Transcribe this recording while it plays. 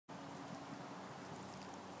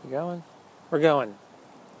We going? We're going.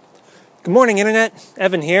 Good morning, Internet.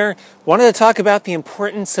 Evan here. Wanted to talk about the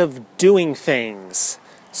importance of doing things.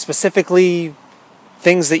 Specifically,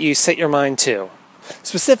 things that you set your mind to.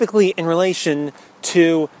 Specifically in relation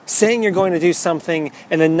to saying you're going to do something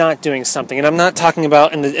and then not doing something. And I'm not talking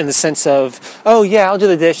about in the sense of, oh yeah, I'll do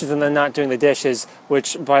the dishes and then not doing the dishes,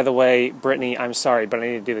 which, by the way, Brittany, I'm sorry, but I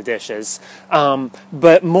need to do the dishes.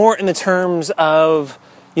 But more in the terms of,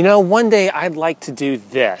 one day I'd like to do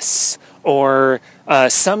this, or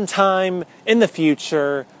sometime in the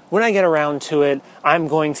future, when I get around to it, I'm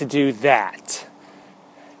going to do that.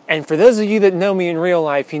 And for those of you that know me in real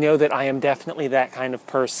life, you know that I am definitely that kind of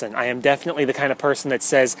person. I am definitely the kind of person that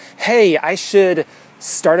says, hey, I should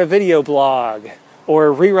start a video blog,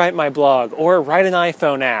 or rewrite my blog, or write an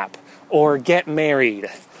iPhone app, or get married.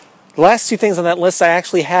 The last two things on that list I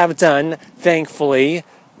actually have done, thankfully.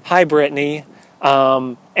 Hi, Brittany.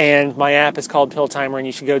 And my app is called Pill Timer, and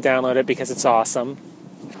you should go download it because it's awesome.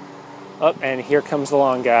 Oh, and here comes the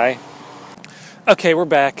long guy. Okay, we're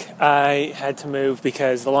back. I had to move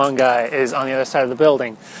because the long guy is on the other side of the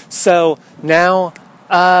building. So now,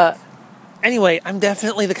 anyway, I'm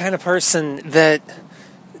definitely the kind of person that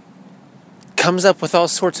comes up with all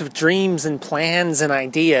sorts of dreams and plans and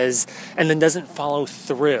ideas and then doesn't follow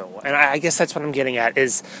through. And I guess that's what I'm getting at,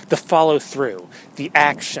 is the follow through, the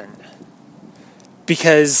action.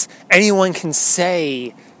 Because anyone can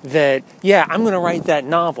say that, yeah, I'm going to write that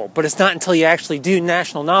novel, but it's not until you actually do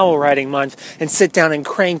National Novel Writing Month and sit down and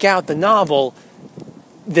crank out the novel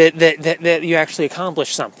that you actually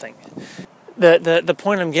accomplish something. The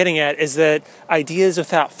point I'm getting at is that ideas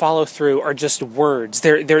without follow through are just words.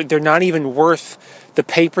 They're not even worth the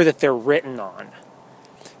paper that they're written on.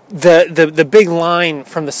 The big line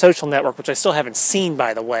from The Social Network, which I still haven't seen,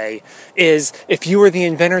 by the way, is, if you were the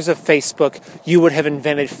inventors of Facebook, you would have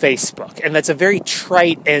invented Facebook. And that's a very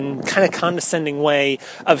trite and kind of condescending way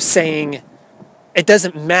of saying it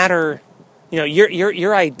doesn't matter,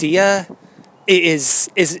 your idea is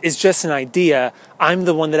just an idea. I'm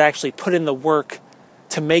the one that actually put in the work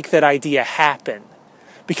to make that idea happen.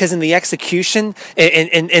 Because in the execution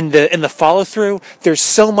and in the follow through, there's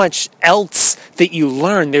so much else that you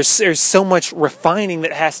learn. There's so much refining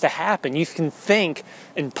that has to happen. You can think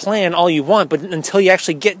and plan all you want, but until you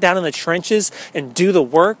actually get down in the trenches and do the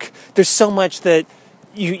work, there's so much that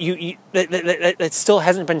that still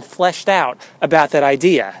hasn't been fleshed out about that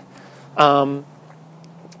idea.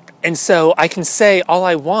 And so I can say all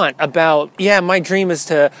I want about, yeah, my dream is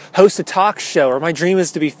to host a talk show, or my dream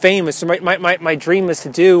is to be famous, or my dream is to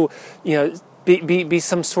do, be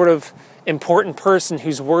some sort of important person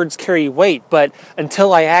whose words carry weight. But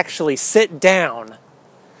until I actually sit down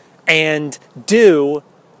and do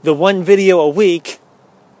the one video a week,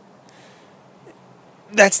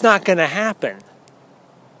 that's not going to happen.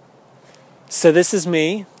 So this is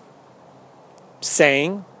me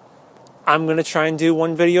saying, I'm going to try and do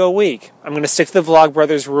one video a week. I'm going to stick to the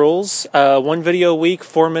Vlogbrothers rules. One video a week,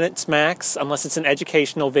 4 minutes max, unless it's an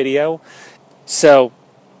educational video. So,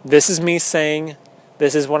 this is me saying,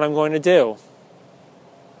 this is what I'm going to do.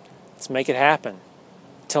 Let's make it happen.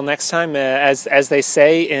 Till next time, as they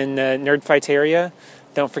say in Nerdfighteria,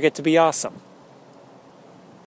 don't forget to be awesome.